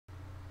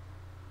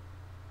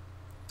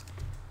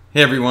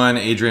Hey everyone,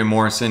 Adrian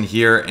Morrison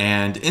here,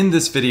 and in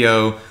this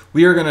video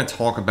we are going to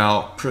talk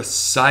about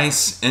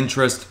precise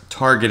interest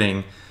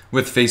targeting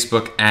with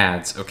Facebook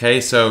ads.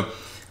 Okay, so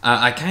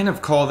I kind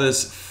of call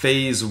this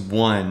phase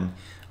one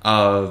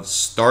of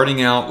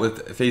starting out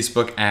with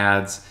Facebook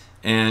ads,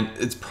 and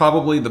it's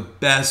probably the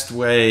best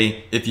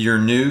way if you're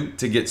new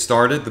to get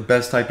started, the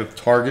best type of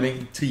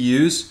targeting to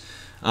use,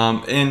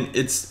 and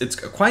it's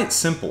quite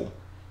simple.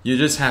 You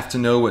just have to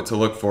know what to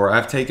look for.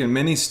 I've taken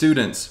many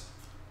students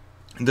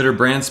that are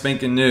brand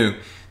spanking new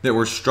that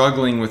were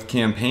struggling with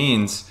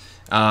campaigns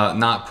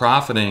not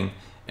profiting,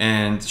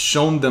 and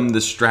shown them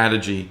the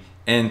strategy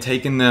and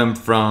taken them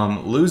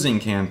from losing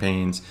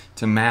campaigns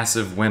to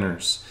massive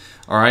winners.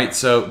 All right,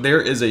 so there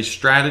is a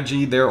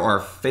strategy. There are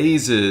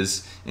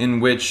phases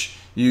in which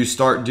you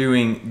start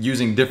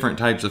using different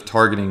types of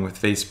targeting with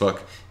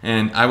Facebook,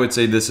 and I would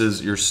say this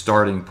is your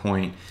starting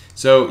point.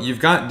 So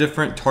you've got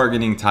different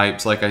targeting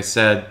types. Like I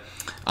said,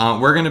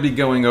 we're going to be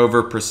going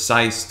over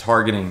precise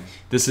targeting.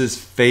 This is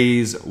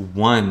phase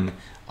one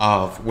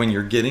of when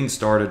you're getting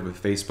started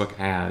with Facebook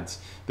ads.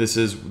 This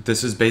is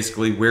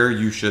basically where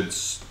you should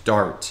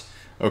start.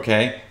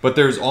 Okay, but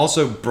there's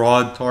also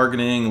broad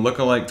targeting,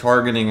 lookalike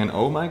targeting, and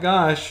oh my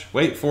gosh,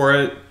 wait for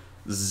it,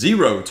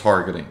 zero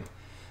targeting.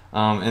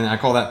 And I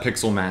call that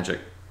pixel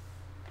magic.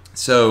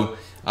 So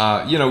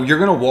you know, you're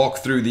going to walk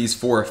through these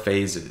 4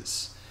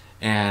 phases,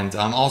 and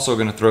I'm also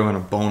going to throw in a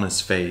bonus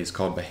phase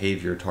called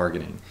behavior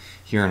targeting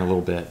here in a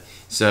little bit.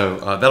 So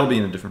that'll be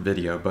in a different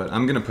video, but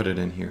I'm going to put it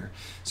in here.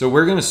 So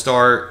we're going to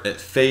start at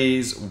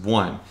phase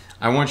one.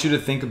 I want you to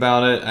think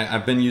about it.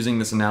 I've been using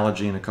this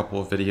analogy in a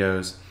couple of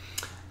videos.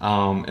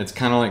 It's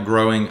kind of like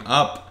growing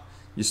up.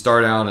 You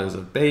start out as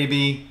a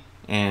baby,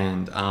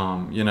 and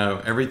you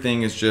know,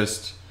 everything is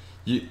just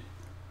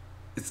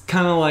it's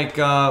kind of like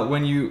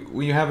when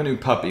you have a new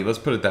puppy. Let's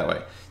put it that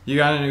way. You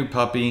got a new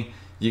puppy.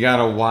 You got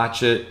to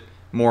watch it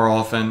more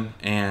often,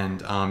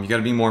 and you got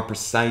to be more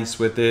precise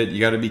with it. You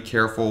got to be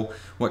careful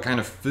what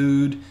kind of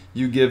food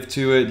you give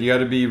to it. You got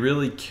to be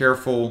really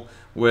careful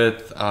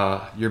with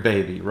your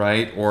baby,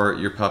 right, or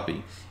your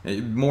puppy.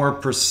 More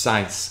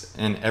precise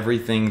in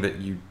everything that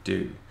you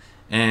do,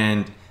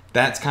 and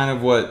that's kind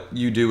of what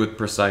you do with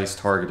precise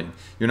targeting.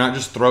 You're not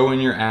just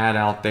throwing your ad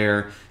out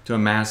there to a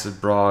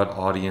massive broad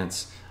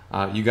audience.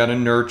 You got to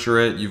nurture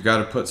it. You've got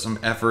to put some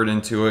effort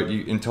into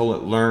it until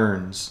it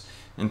learns.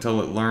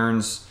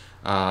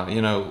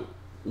 You know,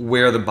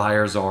 where the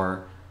buyers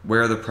are,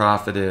 where the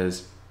profit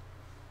is,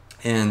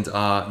 and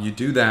you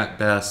do that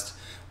best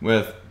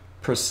with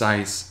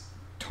precise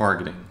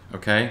targeting.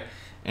 Okay,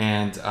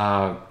 and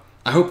I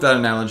hope that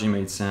analogy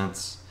made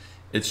sense.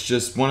 It's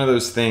just one of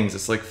those things.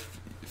 It's like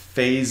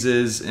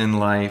phases in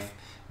life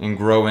and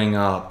growing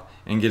up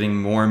and getting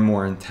more and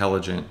more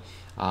intelligent,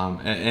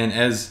 and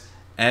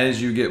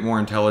as you get more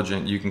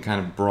intelligent, you can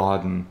kind of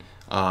broaden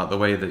the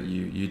way that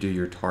you do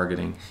your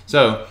targeting.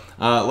 So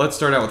let's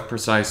start out with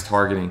precise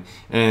targeting,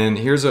 and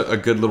here's a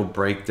good little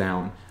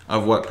breakdown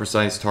of what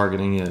precise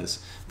targeting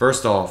is.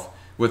 First off,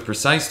 with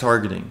precise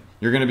targeting,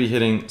 you're going to be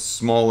hitting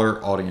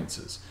smaller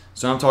audiences.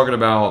 So I'm talking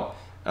about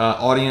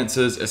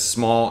audiences as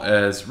small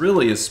as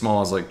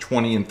like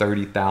 20 and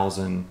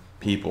 30,000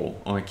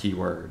 people on a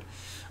keyword,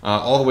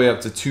 all the way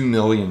up to 2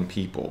 million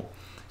people.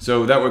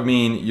 So that would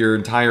mean your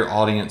entire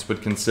audience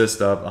would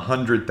consist of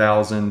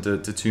 100,000 to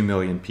 2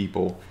 million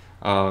people.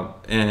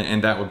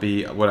 And that would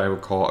be what I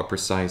would call a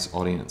precise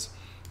audience.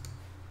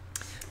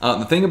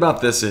 The thing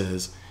about this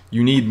is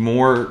you need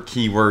more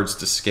keywords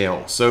to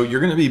scale. So you're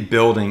going to be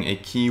building a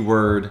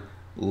keyword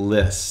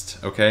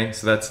list. Okay,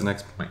 so that's the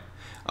next point.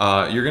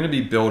 You're going to be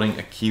building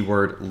a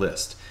keyword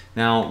list.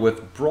 Now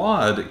with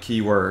broad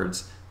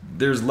keywords,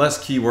 there's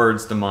less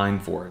keywords to mine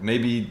for.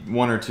 Maybe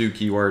 1 or 2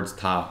 keywords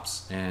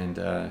tops, and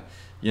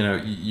you know,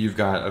 you've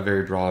got a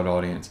very broad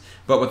audience.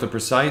 But with the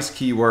precise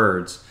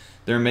keywords,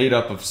 they're made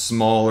up of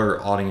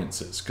smaller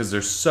audiences because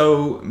they're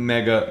so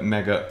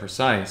mega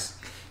precise.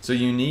 So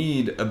you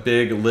need a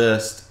big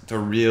list to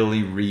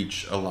really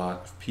reach a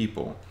lot of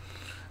people.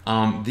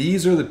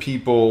 These are the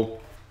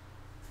people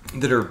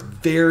that are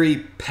very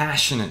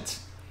passionate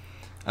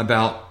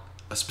about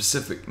a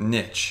specific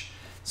niche.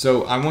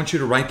 So I want you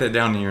to write that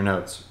down in your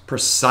notes.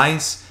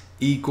 Precise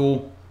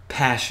equal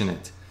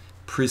passionate.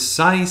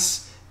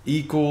 Precise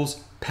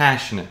equals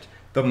passionate.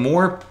 The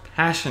more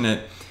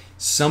passionate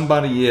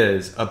somebody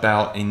is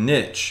about a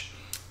niche,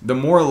 the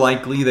more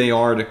likely they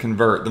are to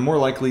convert, the more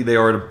likely they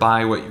are to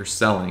buy what you're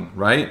selling,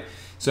 right?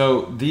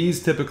 So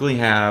these typically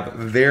have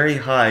very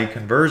high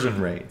conversion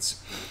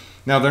rates.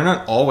 Now they're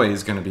not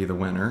always going to be the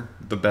winner,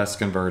 the best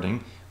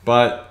converting,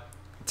 but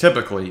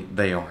typically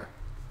they are.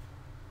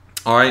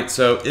 All right,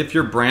 so if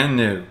you're brand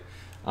new,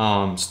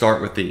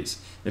 start with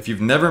these. If you've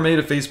never made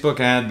a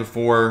Facebook ad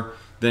before,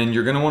 then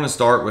you're going to want to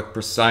start with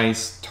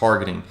precise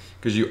targeting,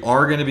 because you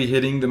are going to be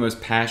hitting the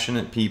most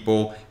passionate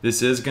people.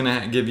 This is going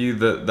to give you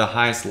the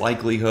highest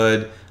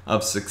likelihood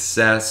of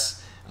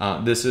success.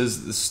 This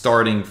is the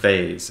starting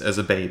phase as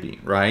a baby,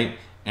 right?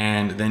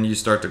 And then you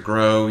start to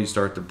grow, you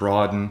start to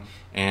broaden,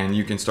 and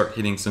you can start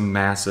hitting some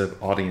massive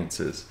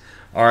audiences.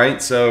 All right,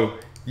 so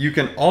You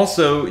can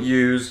also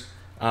use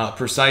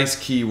precise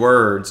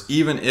keywords,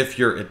 even if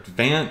you're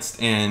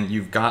advanced and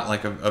you've got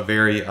like a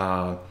very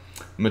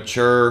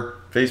mature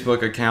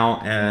Facebook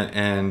account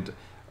and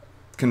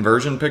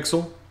conversion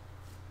pixel.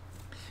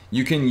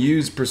 You can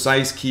use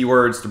precise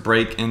keywords to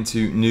break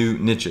into new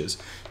niches.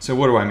 So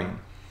what do I mean?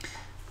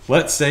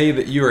 Let's say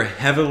that you are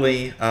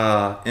heavily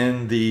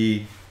in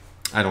the,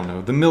 I don't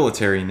know, the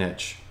military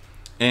niche,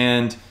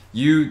 and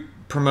you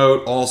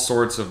promote all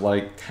sorts of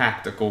like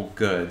tactical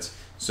goods.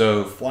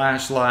 So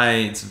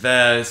flashlights,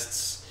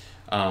 vests,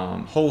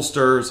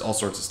 holsters, all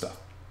sorts of stuff.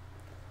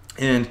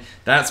 And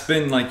that's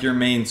been like your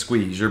main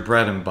squeeze, your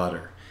bread and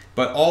butter.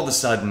 But all of a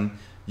sudden,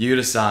 you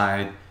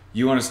decide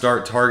you want to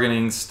start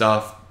targeting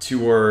stuff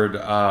toward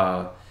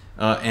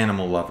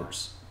animal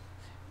lovers.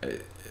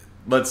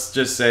 Let's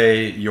just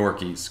say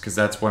Yorkies, because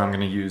that's what I'm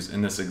going to use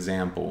in this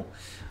example.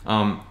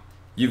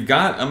 You've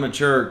got a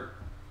mature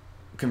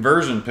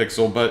conversion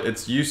pixel, but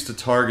it's used to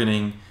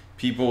targeting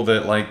people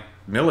that like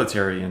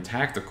military and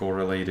tactical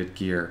related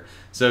gear.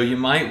 So you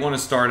might want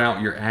to start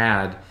out your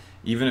ad,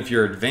 even if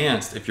you're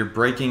advanced, if you're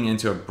breaking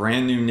into a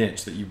brand new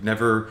niche that you've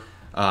never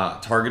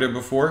targeted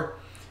before,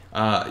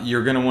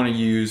 you're going to want to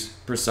use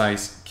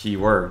precise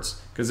keywords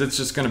because it's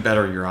just going to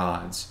better your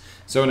odds.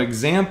 So an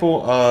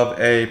example of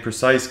a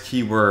precise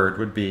keyword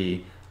would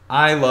be,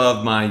 I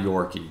love my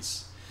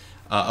Yorkies.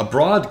 A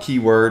broad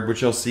keyword,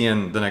 which you'll see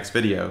in the next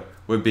video,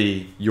 would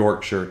be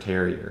Yorkshire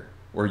Terrier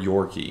or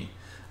Yorkie.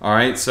 All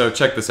right, so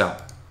check this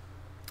out.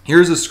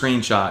 Here's a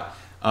screenshot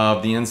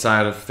of the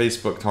inside of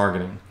Facebook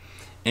targeting.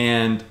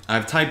 And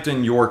I've typed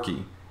in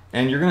Yorkie,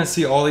 and you're going to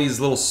see all these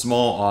little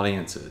small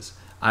audiences.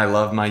 I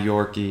love my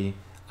Yorkie.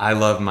 I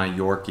love my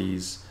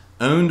Yorkies.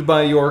 Owned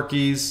by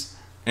Yorkies.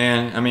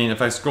 And I mean,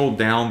 if I scroll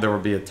down, there will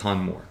be a ton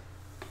more.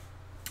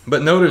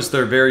 But notice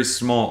they're very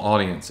small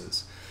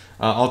audiences.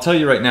 I'll tell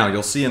you right now,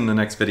 you'll see in the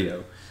next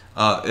video.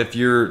 If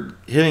you're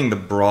hitting the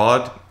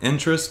broad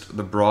interest,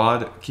 the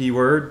broad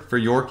keyword for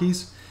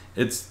Yorkies,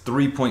 it's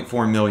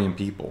 3.4 million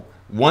people.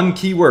 One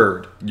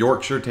keyword,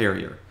 Yorkshire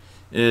Terrier,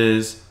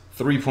 is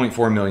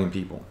 3.4 million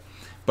people.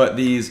 But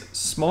these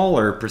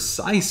smaller,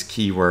 precise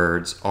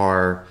keywords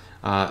are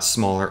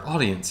smaller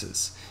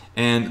audiences.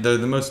 And they're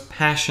the most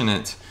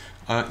passionate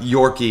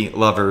Yorkie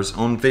lovers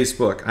on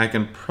Facebook. I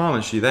can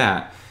promise you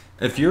that.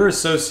 If you're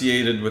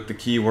associated with the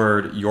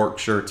keyword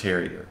Yorkshire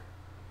Terrier,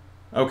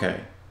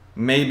 okay,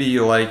 maybe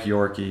you like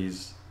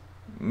Yorkies,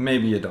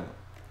 maybe you don't.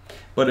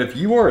 But if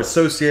you are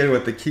associated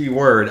with the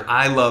keyword,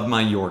 I love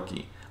my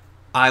Yorkie,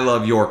 I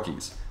love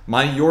Yorkies,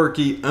 my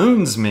Yorkie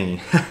owns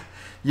me,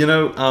 you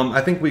know,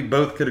 I think we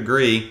both could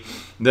agree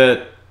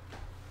that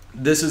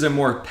this is a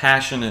more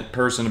passionate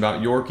person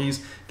about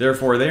Yorkies,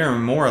 therefore they are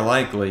more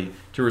likely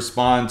to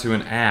respond to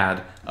an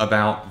ad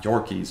about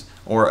Yorkies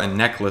or a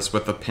necklace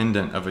with a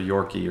pendant of a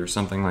Yorkie or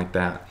something like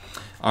that.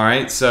 All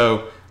right,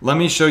 so let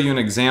me show you an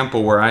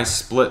example where I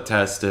split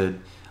tested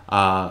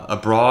a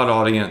broad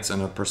audience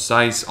and a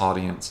precise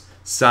audience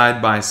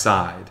side by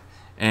side,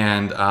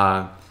 and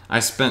I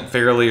spent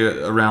fairly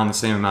around the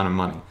same amount of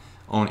money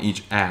on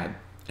each ad.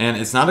 And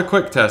it's not a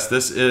quick test.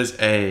 This is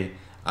a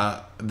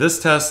I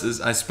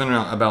spent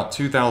about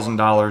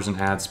 $2,000 in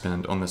ad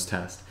spend on this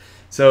test.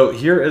 So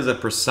here is a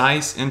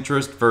precise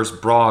interest versus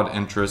broad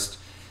interest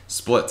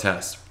split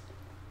test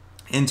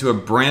into a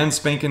brand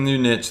spanking new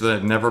niche that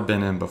I've never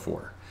been in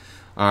before.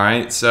 All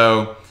right,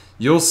 so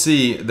you'll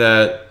see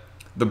that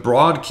the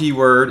broad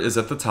keyword is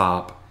at the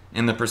top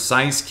and the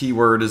precise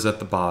keyword is at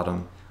the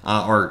bottom,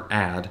 or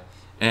ad.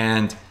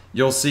 And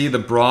you'll see the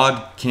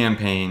broad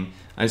campaign,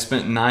 I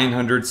spent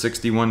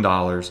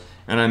 $961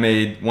 and I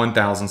made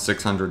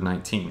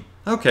 $1,619.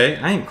 Okay,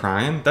 I ain't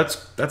crying.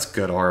 That's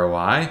good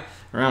ROI,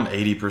 around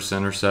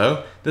 80% or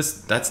so.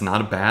 That's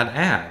not a bad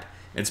ad.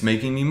 It's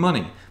making me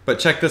money. But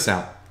check this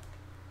out.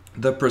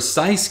 The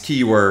precise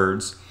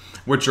keywords,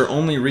 which are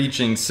only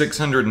reaching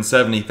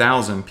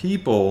 670,000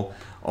 people,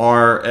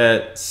 are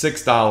at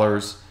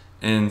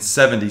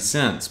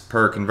 $6.70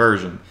 per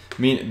conversion.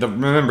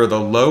 Remember, the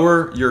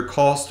lower your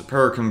cost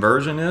per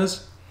conversion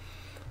is,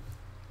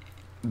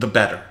 the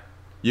better.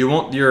 You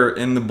want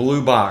in the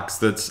blue box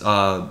that's,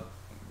 I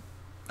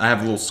have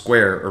a little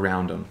square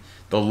around them.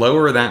 The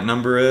lower that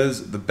number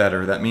is, the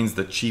better. That means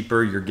the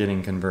cheaper you're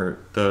getting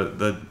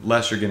the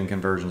less you're getting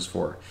conversions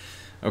for.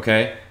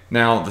 Okay?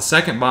 Now, the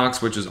second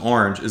box, which is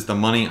orange, is the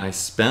money I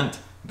spent.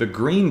 The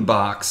green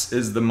box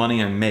is the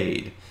money I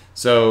made.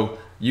 So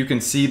you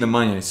can see the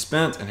money I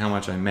spent and how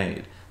much I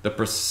made. The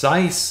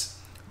precise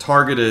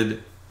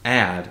targeted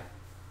ad,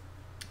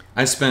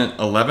 I spent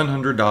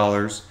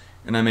 $1,100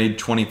 and I made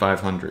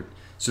 $2,500.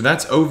 So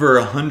that's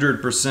over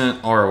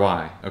 100%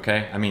 ROI,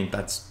 okay? I mean,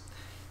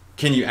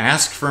 can you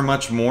ask for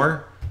much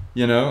more?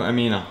 You know, I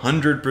mean,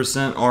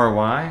 100%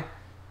 ROI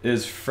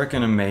is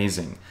freaking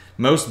amazing.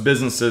 Most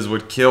businesses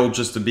would kill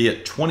just to be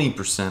at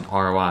 20%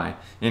 ROI.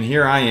 And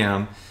here I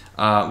am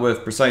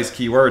with precise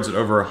keywords at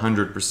over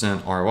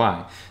 100%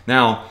 ROI.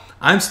 Now,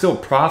 I'm still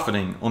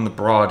profiting on the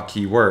broad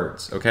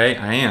keywords, okay?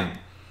 I am.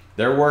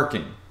 They're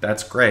working.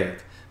 That's great.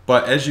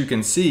 But as you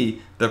can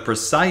see, the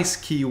precise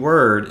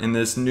keyword in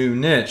this new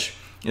niche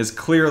is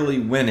clearly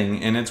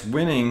winning, and it's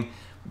winning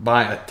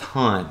by a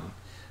ton.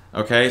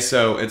 Okay,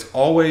 so it's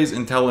always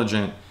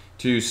intelligent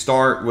to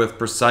start with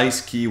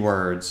precise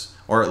keywords,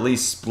 or at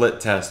least split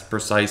test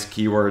precise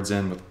keywords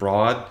in with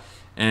broad,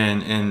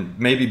 and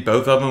maybe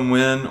both of them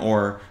win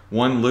or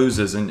one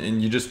loses,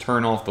 and you just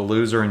turn off the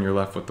loser and you're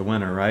left with the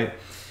winner, right?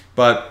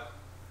 But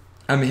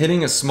I'm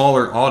hitting a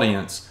smaller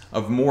audience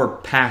of more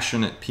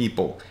passionate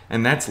people,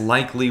 and that's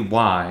likely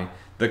why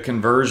the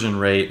conversion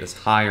rate is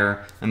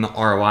higher and the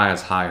ROI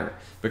is higher,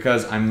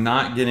 because I'm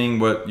not getting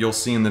what you'll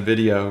see in the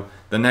video.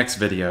 The next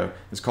video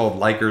is called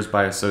Likers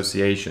by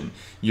Association.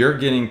 You're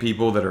getting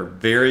people that are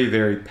very,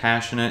 very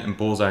passionate and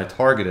bullseye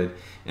targeted,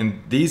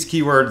 and these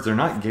keywords, they're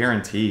not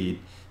guaranteed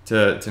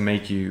to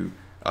make you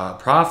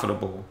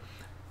profitable,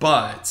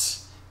 but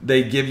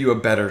they give you a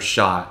better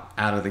shot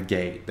out of the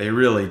gate. They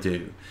really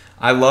do.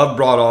 I love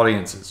broad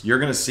audiences. You're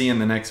gonna see in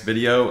the next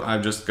video, I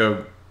just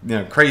go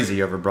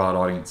crazy over broad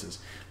audiences.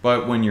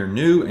 But when you're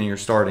new and you're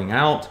starting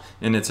out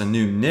and it's a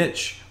new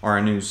niche or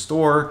a new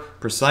store,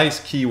 precise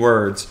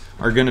keywords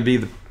are gonna be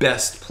the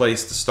best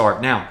place to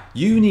start. Now,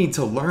 you need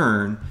to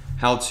learn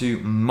how to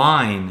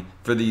mine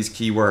for these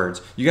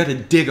keywords. You gotta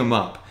dig them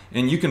up,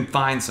 and you can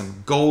find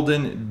some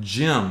golden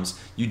gems.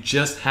 You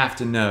just have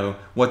to know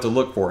what to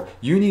look for.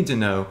 You need to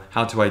know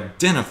how to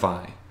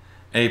identify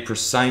a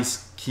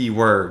precise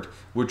keyword,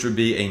 which would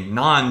be a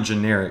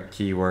non-generic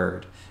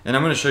keyword. And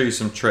I'm going to show you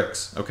some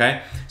tricks,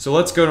 okay? So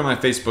let's go to my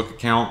Facebook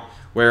account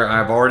where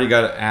I've already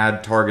got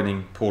ad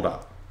targeting pulled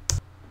up.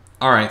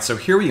 All right, so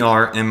here we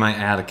are in my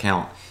ad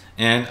account,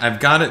 and I've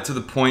got it to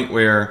the point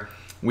where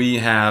we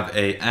have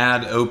a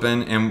ad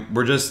open, and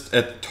we're just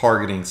at the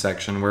targeting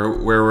section where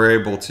we're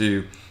able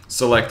to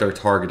select our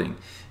targeting.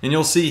 And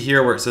you'll see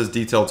here where it says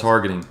detailed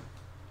targeting,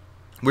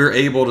 we're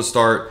able to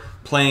start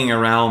playing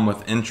around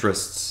with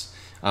interests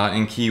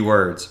and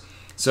keywords.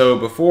 So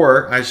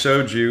before I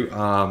showed you,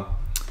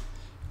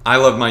 I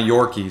love my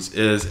Yorkies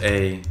is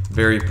a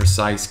very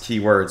precise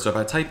keyword. So if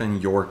I type in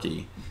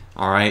Yorkie,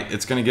 all right,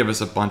 it's going to give us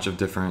a bunch of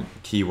different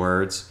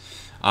keywords.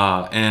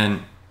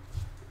 And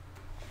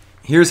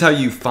here's how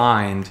you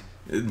find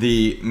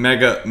the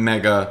mega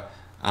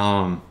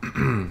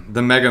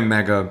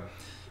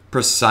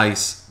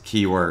precise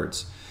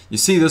keywords. You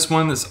see this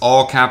one, this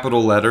all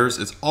capital letters,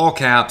 it's all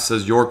caps,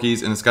 says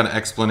Yorkies, and it's got an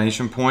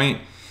exclamation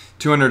point.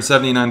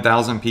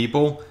 279,000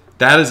 people.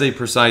 That is a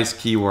precise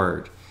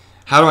keyword.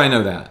 How do I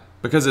know that?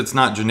 Because it's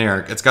not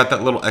generic. It's got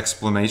that little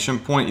exclamation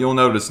point. You'll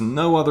notice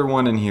no other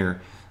one in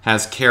here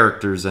has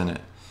characters in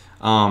it.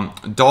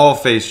 Doll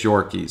face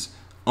Yorkies,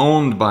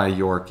 owned by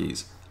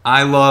Yorkies.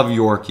 I love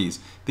Yorkies.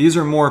 These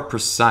are more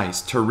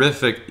precise,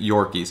 terrific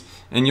Yorkies.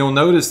 And you'll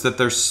notice that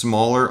they're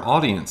smaller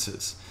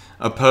audiences,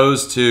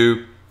 opposed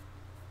to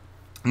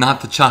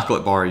not the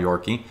chocolate bar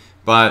Yorkie,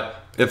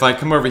 but if I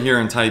come over here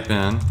and type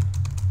in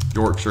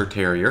Yorkshire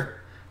Terrier,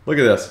 look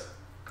at this,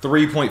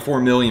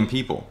 3.4 million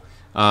people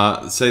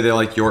say they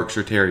like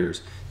Yorkshire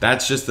Terriers.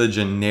 That's just the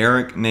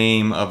generic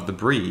name of the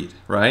breed,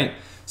 right?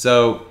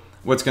 So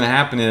what's going to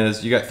happen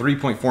is you got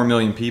 3.4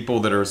 million people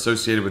that are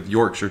associated with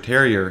Yorkshire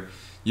Terrier.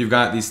 You've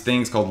got these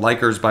things called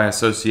Likers by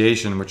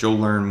Association, which you'll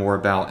learn more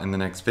about in the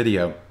next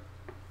video.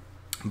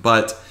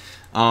 But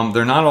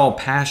they're not all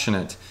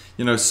passionate.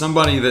 You know,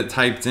 somebody that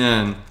typed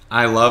in,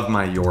 I love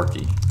my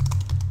Yorkie,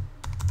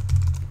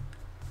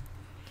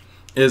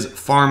 is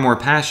far more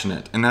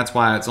passionate, and that's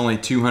why it's only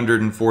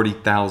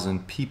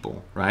 240,000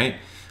 people, right?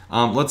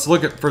 Let's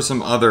look for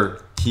some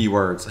other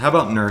keywords. How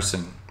about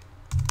nursing?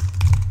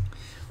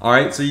 All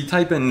right, so you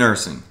type in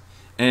nursing,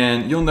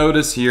 and you'll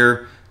notice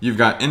here you've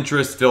got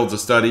interest, fields of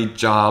study,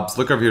 jobs.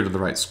 Look over here to the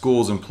right,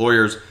 schools,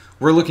 employers.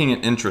 We're looking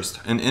at interest,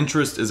 and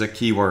interest is a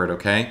keyword,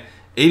 okay?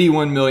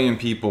 81 million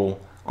people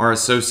are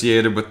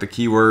associated with the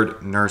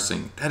keyword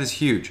nursing. That is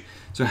huge.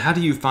 So how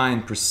do you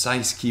find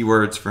precise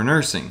keywords for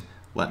nursing?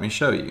 Let me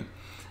show you.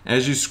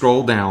 As you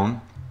scroll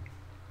down,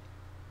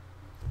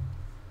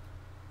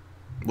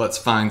 let's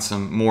find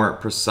some more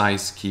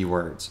precise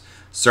keywords.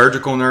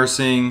 Surgical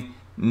nursing,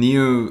 I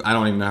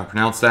don't even know how to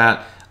pronounce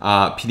that,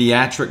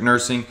 pediatric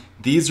nursing.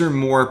 These are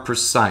more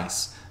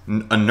precise.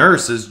 A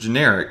nurse is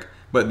generic,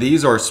 but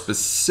these are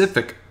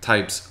specific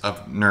types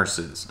of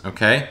nurses,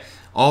 okay?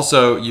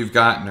 Also, you've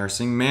got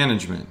nursing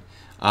management.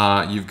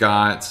 You've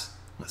got,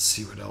 let's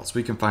see what else.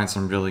 We can find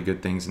some really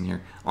good things in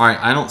here. All right,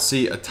 I don't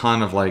see a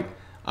ton of like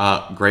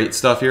great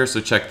stuff here,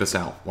 so check this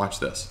out. Watch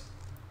this.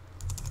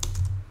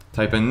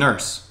 Type in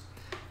nurse.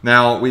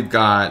 Now we've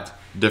got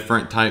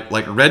different type,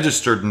 like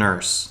registered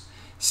nurse.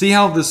 See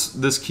how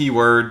this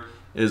keyword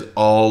is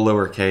all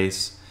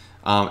lowercase?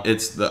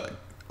 It's the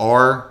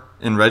R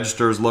in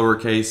register is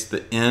lowercase,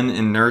 the N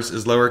in nurse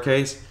is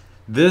lowercase.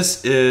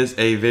 This is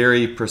a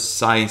very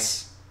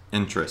precise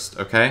interest,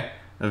 okay?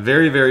 A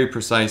very, very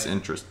precise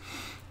interest.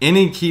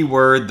 Any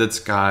keyword that's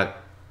got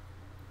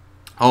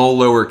all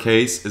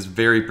lowercase is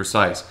very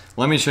precise.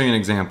 Let me show you an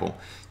example.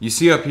 You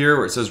see up here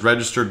where it says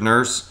registered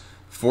nurse,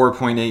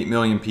 4.8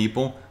 million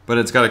people, but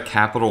it's got a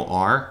capital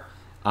R.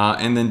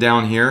 And then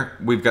down here,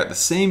 we've got the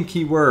same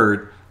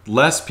keyword,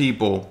 less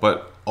people,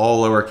 but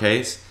all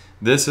lowercase.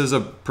 This is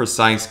a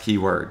precise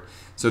keyword.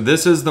 So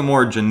this is the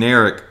more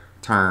generic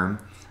term,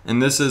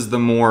 and this is the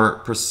more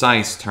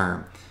precise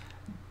term.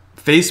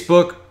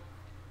 Facebook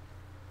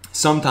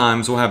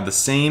sometimes will have the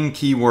same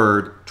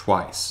keyword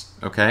twice,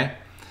 okay?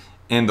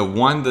 And the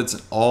one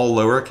that's all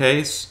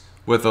lowercase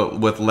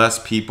with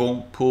less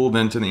people pulled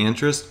into the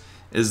interest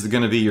is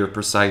going to be your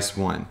precise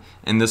one.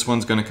 And this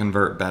one's going to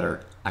convert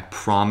better. I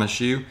promise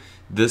you,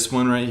 this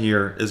one right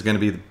here is going to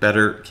be the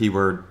better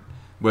keyword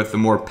with the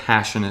more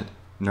passionate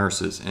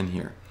nurses in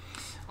here.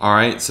 All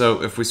right,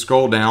 so if we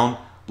scroll down,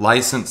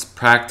 licensed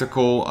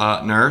practical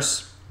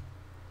nurse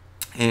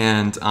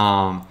and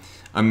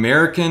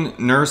American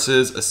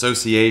Nurses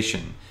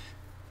Association.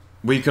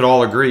 We could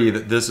all agree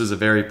that this is a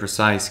very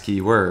precise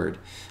keyword.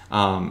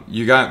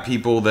 You got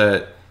people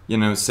that, you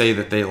know, say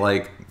that they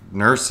like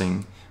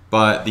nursing,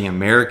 but the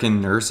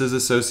American Nurses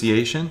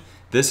Association,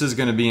 this is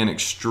going to be an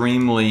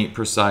extremely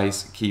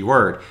precise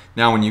keyword.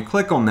 Now, when you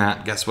click on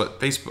that, guess what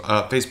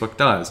Facebook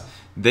does?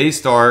 They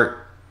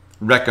start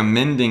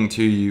recommending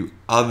to you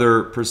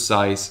other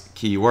precise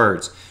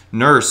keywords.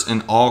 Nurse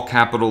in all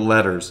capital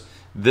letters.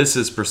 This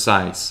is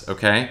precise,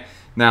 okay?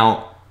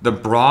 Now, the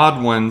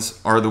broad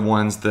ones are the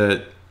ones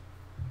that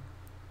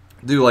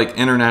do like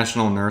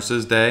International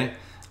Nurses Day,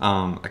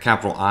 a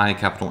capital I,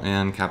 capital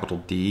N,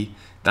 capital D.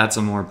 That's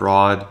a more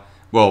broad,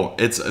 well,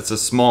 it's a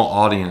small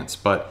audience,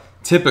 but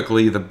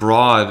typically the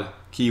broad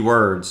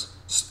keywords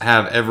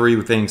have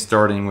everything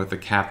starting with a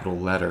capital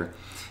letter.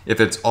 If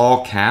it's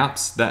all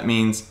caps, that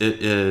means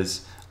it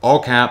is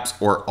all caps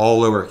or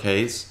all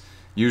lowercase,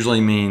 usually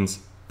means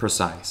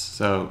precise,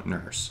 so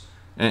nurse.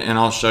 And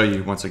I'll show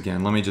you once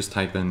again. Let me just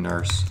type in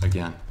nurse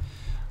again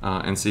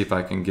and see if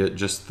I can get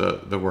just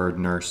the word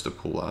nurse to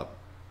pull up.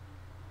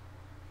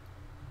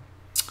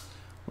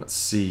 Let's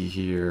see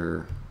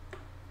here.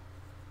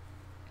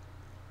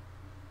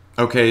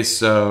 Okay,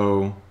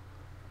 so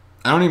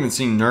I don't even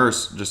see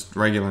nurse, just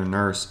regular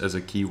nurse as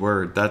a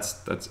keyword.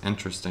 That's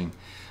interesting.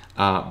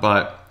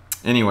 But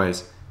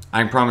anyways,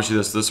 I can promise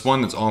you this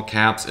one that's all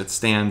caps, it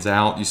stands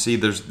out. You see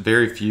there's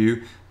very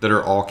few that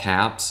are all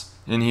caps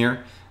in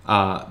here.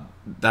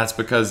 That's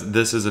because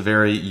this is a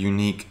very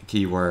unique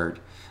keyword.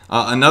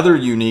 Another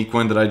unique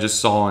one that I just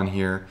saw in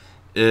here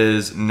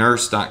is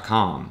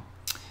nurse.com.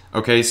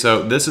 Okay,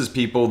 so this is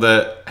people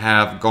that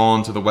have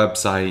gone to the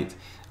website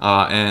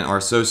and are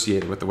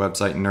associated with the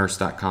website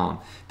nurse.com.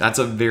 That's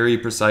a very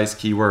precise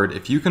keyword.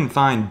 If you can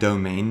find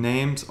domain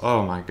names,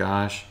 oh my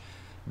gosh,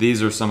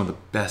 these are some of the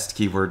best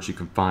keywords you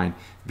can find.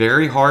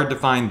 Very hard to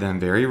find them,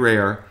 very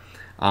rare,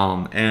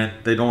 and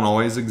they don't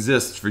always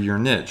exist for your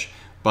niche.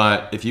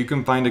 But if you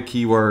can find a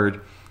keyword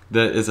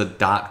that is a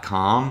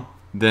 .com,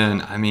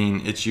 then I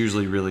mean, it's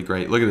usually really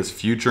great. Look at this,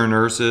 future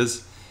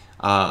nurses,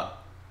 and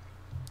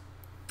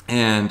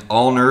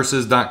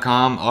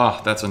allnurses.com.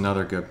 Oh, that's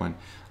another good one.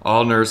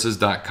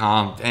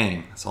 Allnurses.com.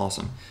 Dang, that's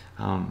awesome.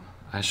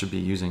 I should be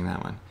using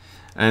that one.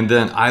 And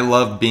then I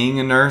love being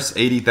a nurse,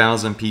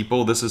 80,000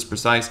 people. This is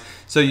precise.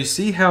 So you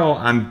see how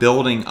I'm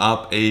building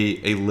up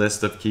a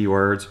list of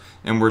keywords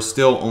and we're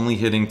still only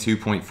hitting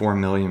 2.4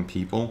 million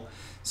people.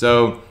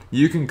 So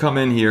you can come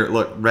in here,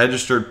 look,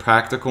 registered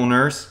practical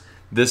nurse.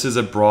 This is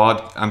a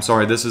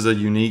this is a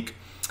unique,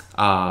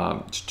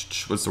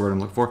 what's the word I'm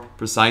looking for?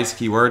 Precise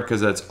keyword,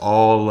 because that's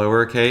all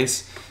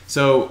lowercase.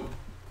 So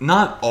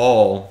not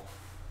all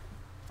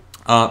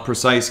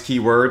precise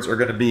keywords are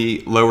going to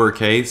be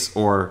lowercase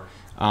or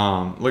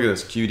look at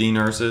this, QD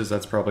nurses,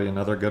 that's probably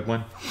another good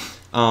one.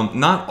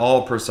 Not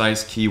all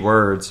precise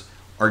keywords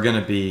are going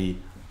to be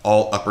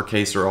all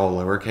uppercase or all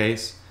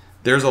lowercase.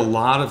 There's a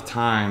lot of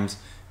times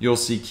you'll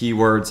see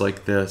keywords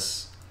like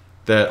this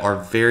that are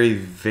very,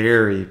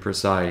 very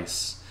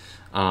precise.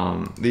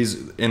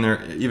 These in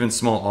their even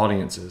small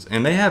audiences,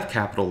 and they have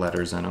capital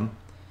letters in them.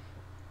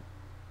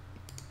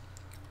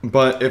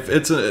 But if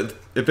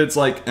it's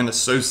like an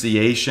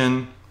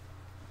association,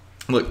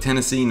 look,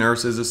 Tennessee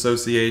Nurses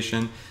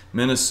Association,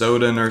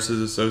 Minnesota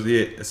Nurses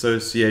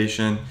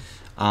Association,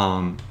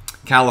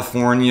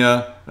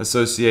 California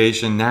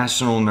Association,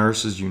 National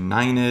Nurses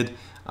United,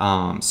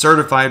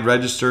 Certified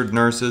Registered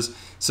Nurses.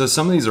 So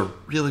some of these are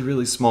really,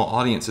 really small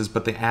audiences,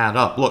 but they add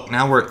up. Look,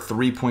 now we're at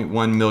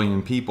 3.1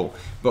 million people,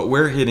 but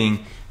we're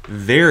hitting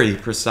very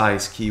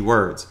precise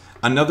keywords.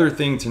 Another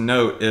thing to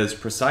note is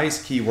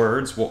precise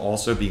keywords will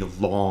also be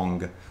long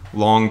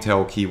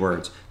tail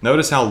keywords.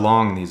 Notice how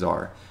long these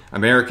are.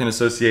 American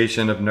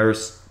Association of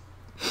Nurse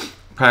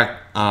I'm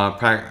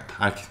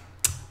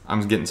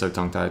getting so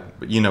tongue-tied,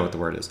 but you know what the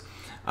word is.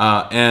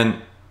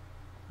 And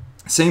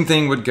same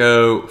thing would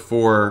go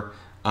for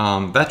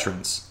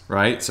veterans,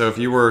 right? So if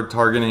you were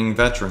targeting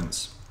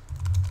veterans,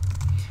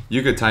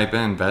 you could type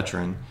in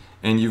veteran,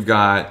 and you've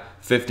got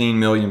 15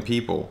 million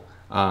people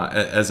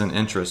as an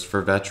interest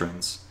for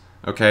veterans.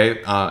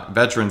 Okay,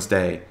 Veterans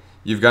Day,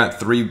 you've got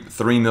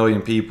 3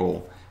 million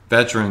people.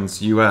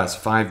 Veterans US,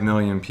 5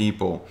 million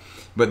people.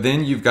 But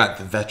then you've got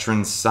the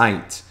veterans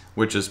site,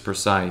 which is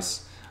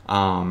precise.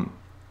 And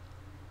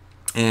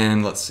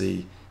let's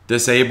see,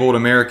 Disabled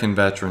American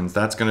veterans,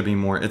 that's going to be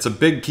more, it's a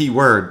big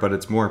keyword, but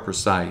it's more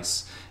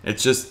precise.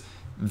 It's just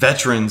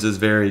veterans is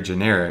very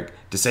generic.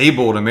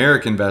 Disabled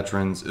American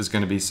veterans is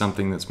going to be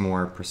something that's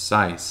more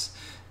precise.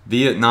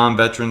 Vietnam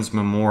Veterans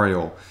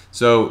Memorial.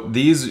 So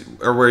these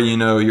are where you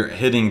know you're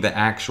hitting the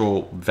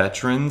actual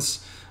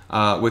veterans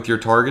with your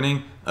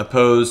targeting,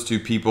 opposed to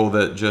people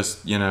that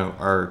just, you know,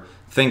 are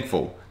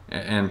thankful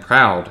and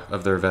proud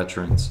of their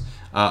veterans.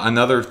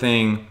 Another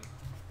thing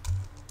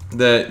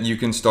that you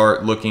can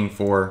start looking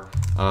for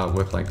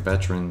with like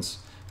veterans,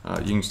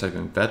 you can just type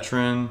in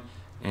veteran,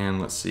 and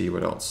let's see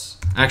what else.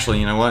 Actually,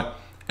 you know what?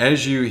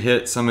 As you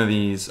hit some of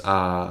these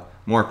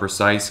more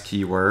precise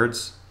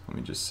keywords, let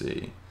me just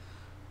see.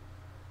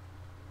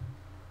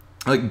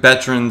 Like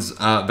veterans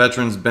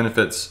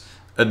benefits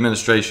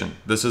administration.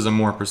 This is a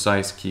more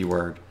precise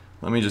keyword.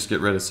 Let me just get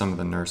rid of some of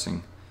the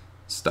nursing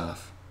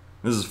stuff.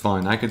 This is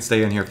fun. I could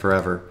stay in here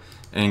forever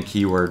and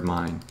keyword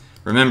mine.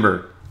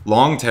 Remember,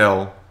 long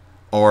tail,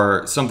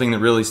 or something that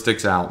really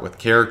sticks out with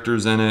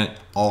characters in it,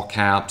 all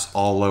caps,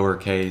 all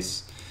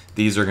lowercase.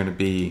 These are going to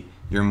be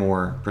your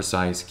more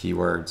precise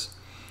keywords.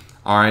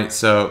 All right,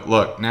 so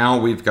look, now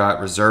we've got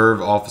Reserve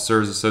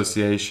Officers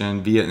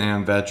Association,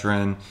 Vietnam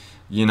Veteran,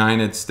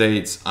 United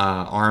States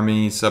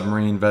Army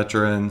Submarine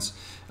Veterans.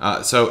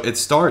 So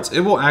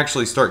it will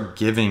actually start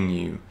giving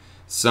you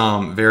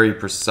some very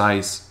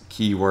precise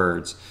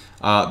keywords.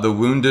 The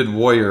Wounded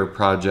Warrior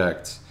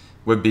Project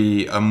would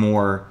be a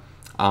more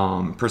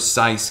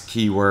precise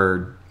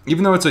keyword,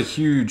 even though it's a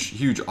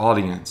huge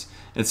audience.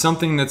 It's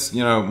something that's,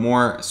 you know,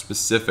 more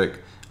specific.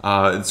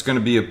 It's going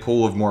to be a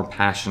pool of more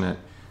passionate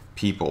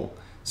people.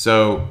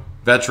 So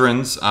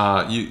veterans,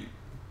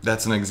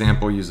 that's an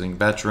example using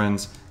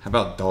veterans. How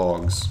about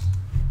dogs?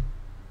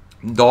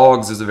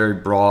 Dogs is a very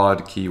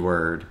broad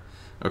keyword,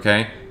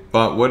 okay?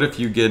 But what if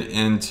you get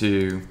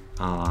into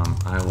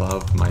I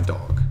love my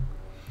dog?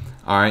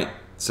 All right,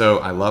 so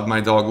I love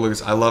my dog,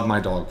 Lucas. I love my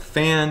dog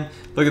fan.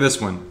 Look at this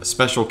one, a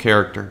special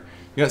character.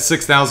 You got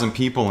 6,000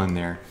 people in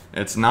there.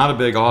 It's not a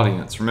big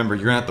audience. Remember,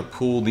 you're gonna have to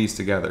pool these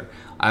together.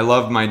 I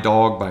love my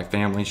dog by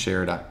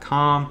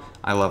FamilyShare.com.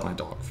 I love my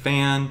dog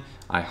fan.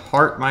 I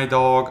heart my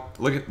dog.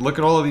 Look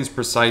at all of these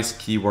precise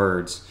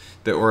keywords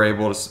that we're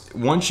able to.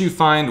 Once you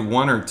find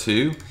one or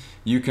two,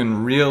 you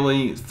can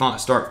really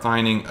start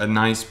finding a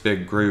nice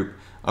big group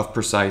of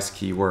precise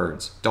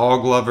keywords.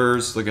 Dog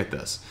lovers, look at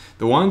this.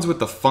 The ones with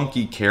the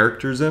funky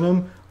characters in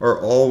them are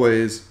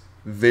always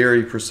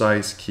very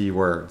precise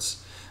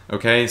keywords.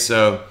 Okay,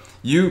 so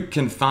you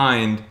can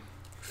find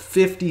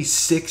 50,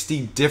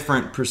 60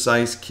 different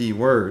precise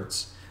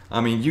keywords.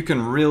 I mean, you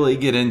can really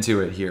get into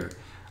it here.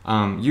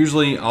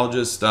 Usually I'll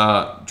just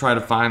try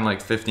to find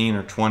like 15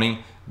 or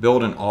 20,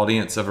 build an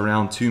audience of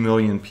around 2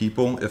 million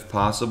people if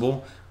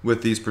possible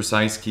with these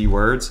precise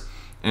keywords,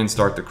 and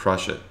start to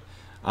crush it.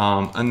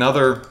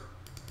 Another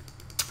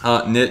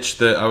niche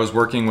that I was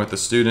working with a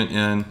student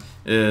in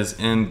is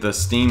in the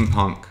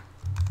steampunk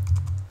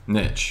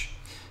niche.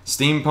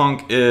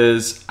 Steampunk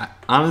is,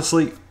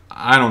 honestly,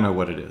 I don't know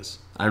what it is.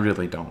 I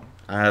really don't.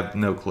 I have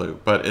no clue,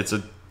 but it's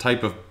a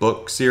type of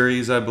book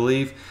series, I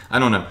believe. I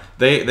don't know.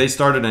 They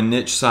started a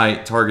niche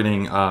site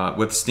targeting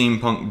with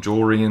steampunk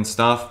jewelry and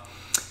stuff.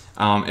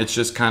 It's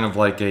just kind of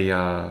like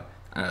a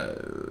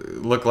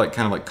look like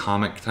kind of like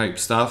comic type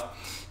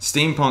stuff.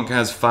 Steampunk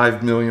has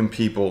 5 million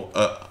people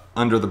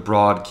under the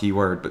broad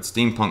keyword, but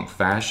steampunk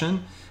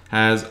fashion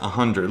has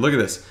 100. Look at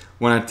this.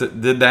 When I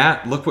did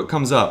that, look what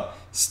comes up.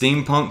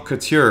 Steampunk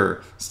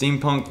couture,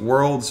 steampunk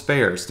world's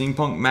fair,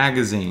 steampunk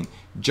magazine,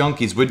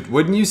 junkies.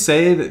 Wouldn't you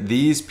say that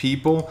these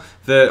people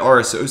that are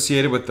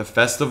associated with the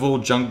festival,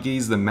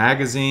 junkies, the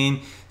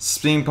magazine,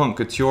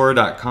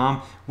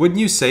 steampunkcouture.com, wouldn't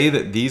you say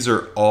that these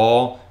are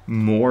all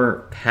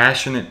more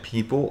passionate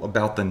people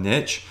about the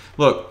niche?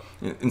 Look,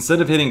 instead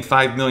of hitting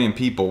 5 million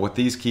people with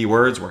these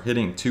keywords, we're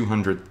hitting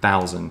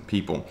 200,000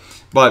 people.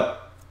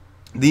 But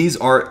these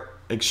are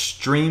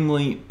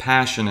extremely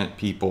passionate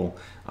people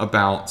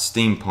about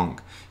steampunk.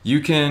 You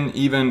can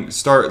even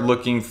start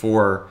looking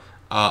for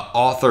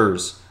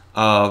authors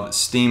of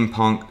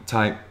steampunk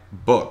type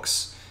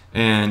books,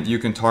 and you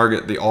can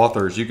target the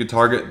authors. You could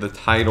target the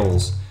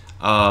titles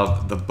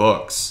of the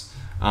books,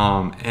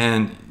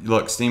 and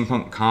look,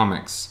 steampunk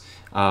comics,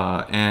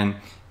 and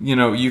you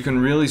know, you can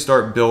really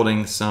start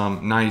building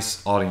some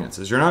nice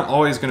audiences. You're not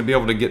always going to be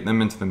able to get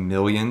them into the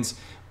millions,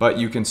 but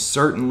you can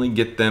certainly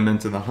get them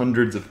into the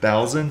hundreds of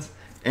thousands.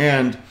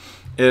 And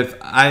if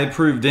I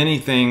proved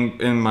anything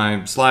in my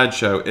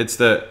slideshow, it's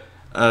that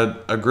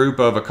a group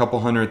of a couple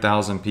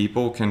 100,000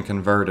 people can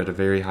convert at a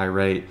very high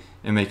rate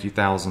and make you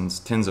thousands,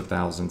 tens of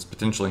thousands,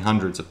 potentially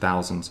hundreds of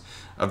thousands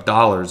of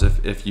dollars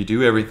if you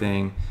do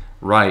everything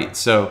right.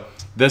 So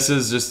this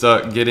is just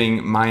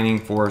mining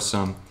for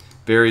some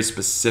very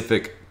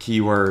specific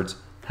keywords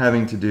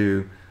having to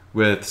do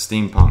with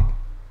steampunk.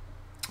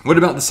 What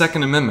about the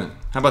Second Amendment?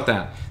 How about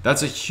that?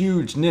 That's a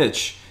huge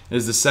niche,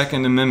 is the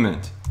Second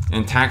Amendment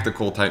and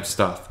tactical type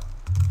stuff.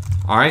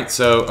 All right,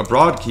 so a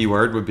broad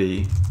keyword would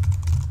be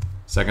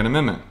Second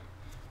Amendment.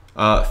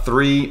 Well,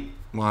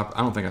 I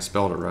don't think I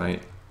spelled it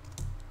right.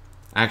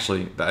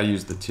 Actually, I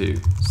use the 2.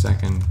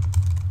 Second,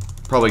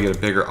 probably get a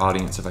bigger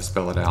audience if I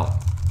spell it out,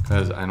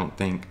 because I don't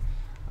think,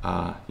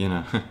 you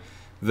know,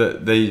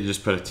 they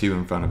just put a 2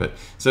 in front of it.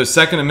 So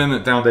Second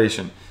Amendment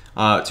Foundation,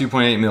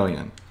 2.8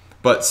 million.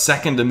 But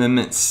Second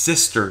Amendment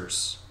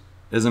Sisters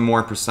is a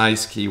more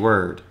precise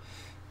keyword,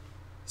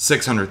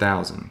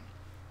 600,000.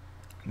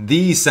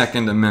 The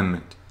Second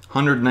Amendment,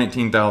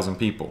 119,000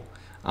 people.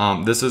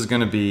 This is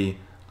going to be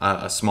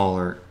a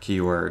smaller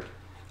keyword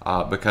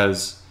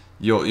because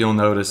you'll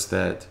notice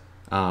that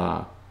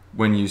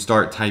when you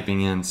start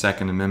typing in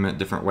Second Amendment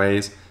different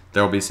ways,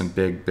 there'll be some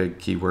big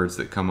keywords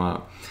that come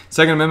up.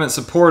 Second Amendment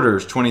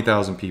supporters,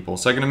 20,000 people.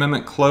 Second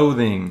Amendment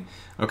clothing.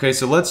 Okay,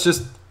 so let's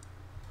just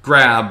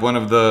grab one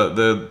of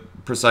the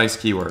precise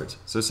keywords.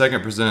 So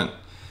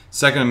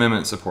Second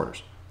Amendment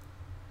supporters.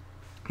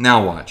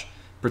 Now watch.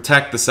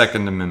 Protect the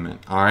Second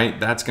Amendment. All right,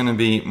 that's going to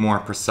be more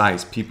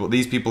precise.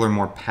 These people are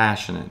more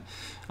passionate.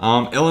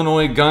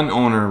 Illinois gun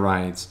owner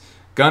rights.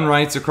 Gun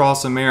rights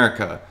across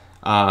America.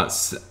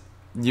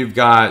 You've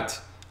got,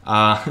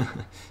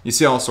 you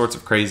see all sorts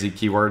of crazy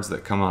keywords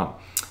that come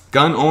up.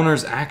 Gun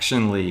Owners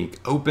Action League,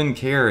 open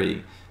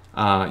carry.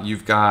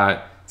 You've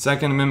got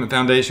Second Amendment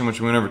Foundation, which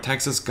we went over,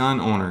 Texas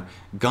Gun Owner,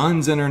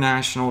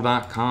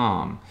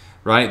 GunsInternational.com,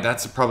 right?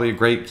 That's probably a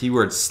great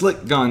keyword.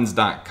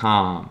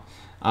 SlickGuns.com.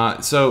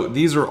 So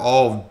these are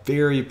all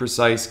very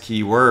precise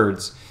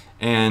keywords,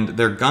 and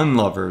they're gun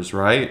lovers,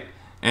 right?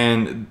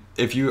 And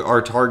if you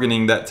are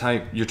targeting that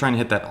type, you're trying to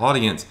hit that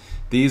audience,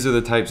 these are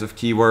the types of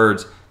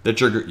keywords that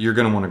you're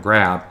going to want to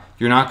grab.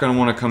 You're not going to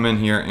want to come in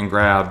here and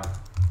grab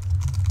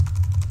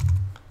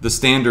the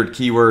standard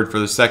keyword for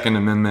the Second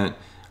Amendment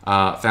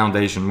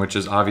Foundation, which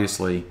is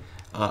obviously,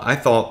 I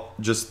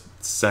thought just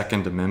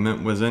Second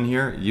Amendment was in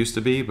here. It used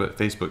to be, but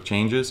Facebook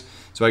changes.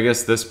 So I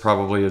guess this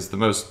probably is the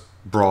most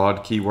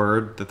broad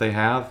keyword that they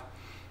have.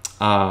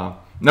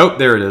 Nope,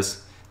 there it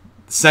is.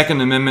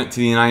 Second Amendment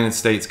to the United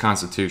States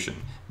Constitution.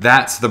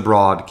 That's the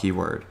broad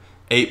keyword.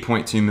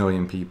 8.2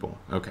 million people.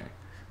 Okay.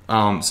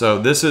 So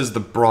this is the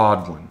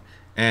broad one.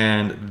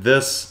 And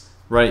this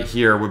right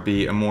here would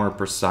be a more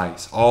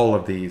precise. All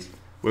of these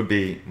would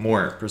be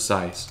more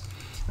precise.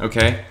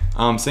 Okay.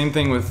 Same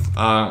thing with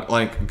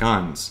like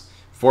guns.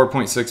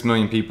 4.6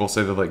 million people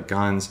say they like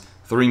guns.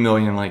 3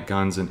 million like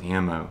guns and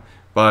ammo.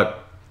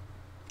 But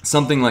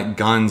something like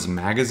Guns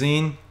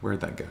Magazine,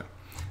 where'd that go?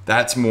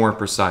 That's more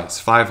precise,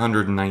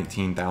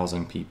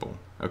 519,000 people,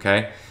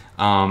 okay?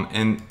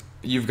 And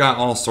you've got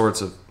all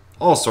sorts of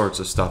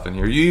stuff in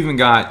here. You even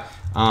got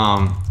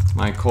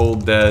My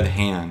Cold Dead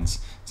Hands.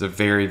 It's a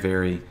very,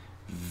 very,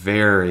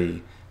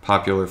 very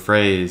popular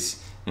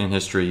phrase in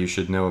history you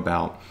should know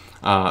about.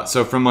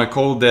 So from My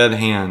Cold Dead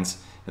Hands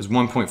is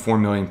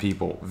 1.4 million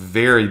people.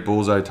 Very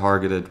bullseye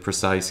targeted,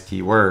 precise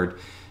keyword.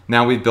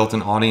 Now we've built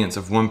an audience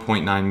of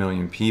 1.9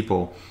 million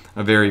people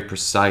of very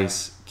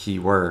precise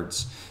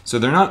keywords. So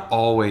they're not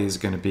always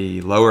going to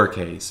be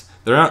lowercase.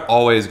 They're not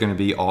always going to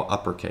be all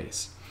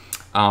uppercase.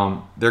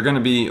 They're going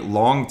to be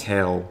long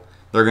tail.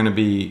 They're going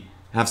to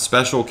have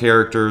special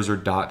characters or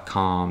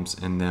 .coms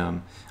in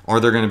them, or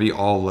they're going to be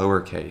all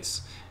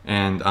lowercase.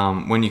 And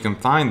when you can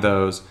find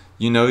those,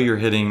 you know you're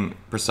hitting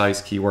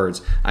precise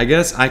keywords. I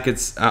guess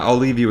I'll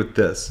leave you with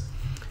this.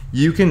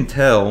 You can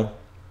tell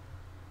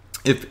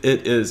if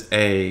it is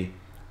a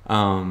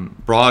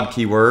broad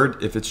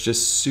keyword, if it's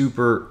just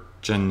super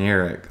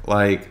generic,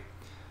 like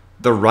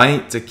the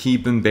right to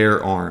keep and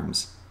bear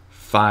arms,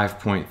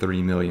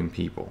 5.3 million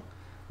people.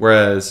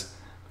 Whereas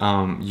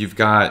you've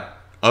got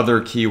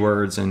other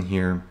keywords in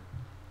here,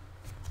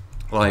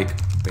 like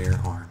bear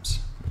arms.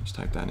 Let me just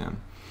type that in.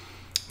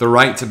 The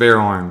right to bear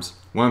arms,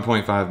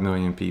 1.5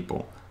 million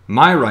people.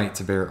 My right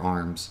to bear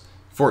arms,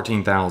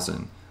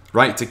 14,000.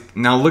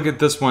 Now look at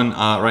this one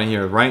right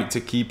here. Right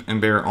to keep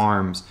and bear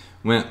arms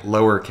went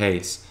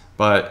lowercase,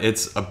 but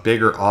it's a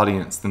bigger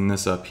audience than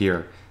this up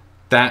here.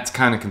 That's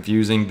kind of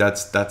confusing.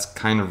 That's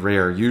kind of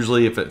rare.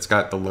 Usually if it's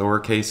got the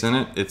lowercase in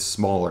it, it's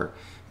smaller.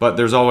 But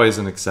there's always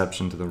an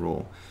exception to the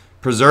rule.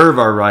 Preserve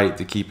our right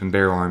to keep and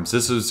bear arms.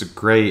 This is a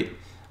great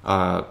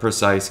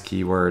precise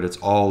keyword. It's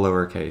all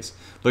lowercase.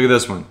 Look at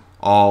this one,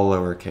 all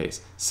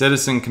lowercase.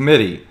 Citizen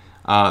committee.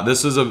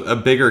 This is a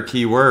bigger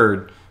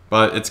keyword,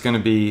 but it's going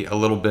to be a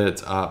little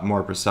bit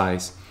more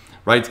precise.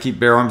 Right to keep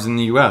bear arms in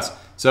the U.S.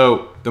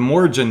 So the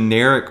more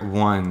generic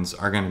ones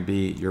are going to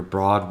be your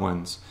broad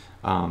ones.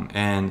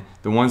 And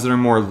the ones that are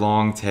more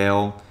long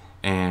tail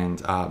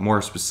and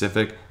more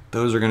specific,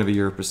 those are going to be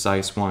your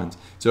precise ones.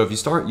 So if you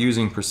start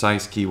using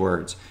precise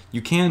keywords,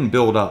 you can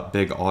build up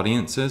big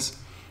audiences,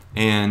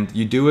 and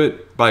you do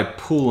it by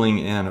pulling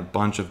in a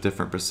bunch of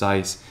different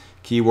precise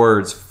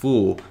keywords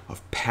full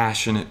of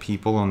passionate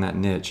people on that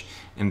niche.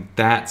 And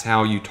that's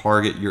how you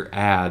target your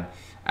ad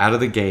out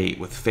of the gate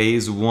with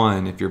phase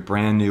 1. If you're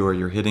brand new or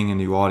you're hitting a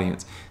new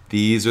audience,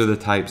 these are the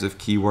types of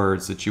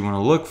keywords that you want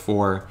to look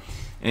for,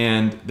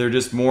 and they're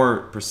just more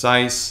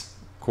precise.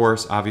 Of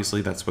course,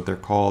 obviously that's what they're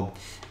called,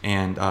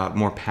 and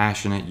more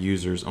passionate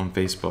users on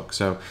Facebook.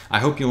 So I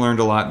hope you learned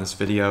a lot in this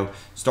video.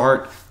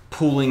 Start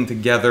pulling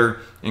together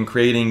and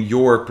creating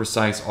your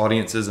precise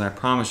audiences. And I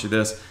promise you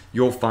this,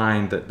 you'll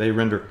find that they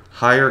render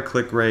higher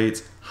click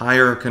rates,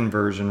 higher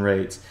conversion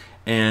rates,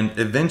 and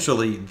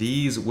eventually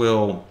these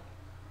will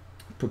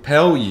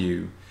propel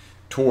you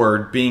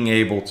toward being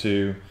able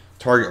to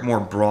target more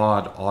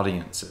broad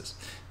audiences.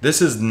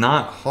 This is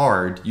not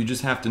hard. You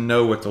just have to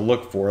know what to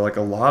look for. Like,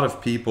 a lot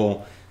of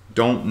people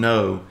don't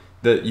know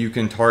that you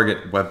can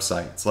target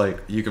websites.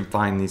 Like, you can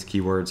find these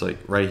keywords like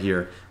right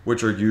here,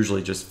 which are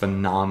usually just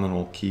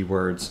phenomenal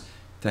keywords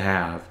to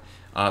have.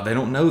 They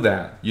don't know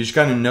that. You just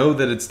got to know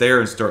that it's there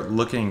and start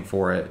looking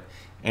for it.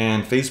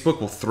 And Facebook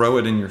will throw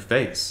it in your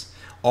face.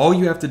 All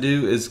you have to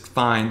do is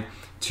find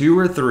 2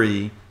 or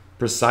 3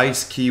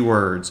 precise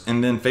keywords,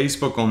 and then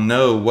Facebook will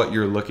know what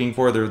you're looking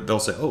for. They'll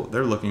say, oh,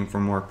 they're looking for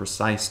more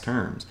precise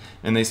terms,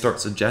 and they start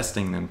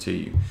suggesting them to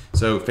you.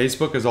 So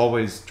Facebook is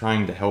always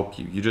trying to help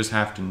you. You just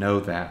have to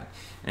know that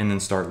and then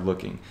start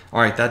looking.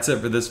 All right, that's it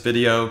for this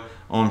video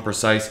on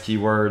precise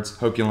keywords.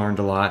 Hope you learned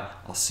a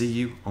lot. I'll see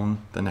you on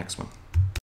the next one.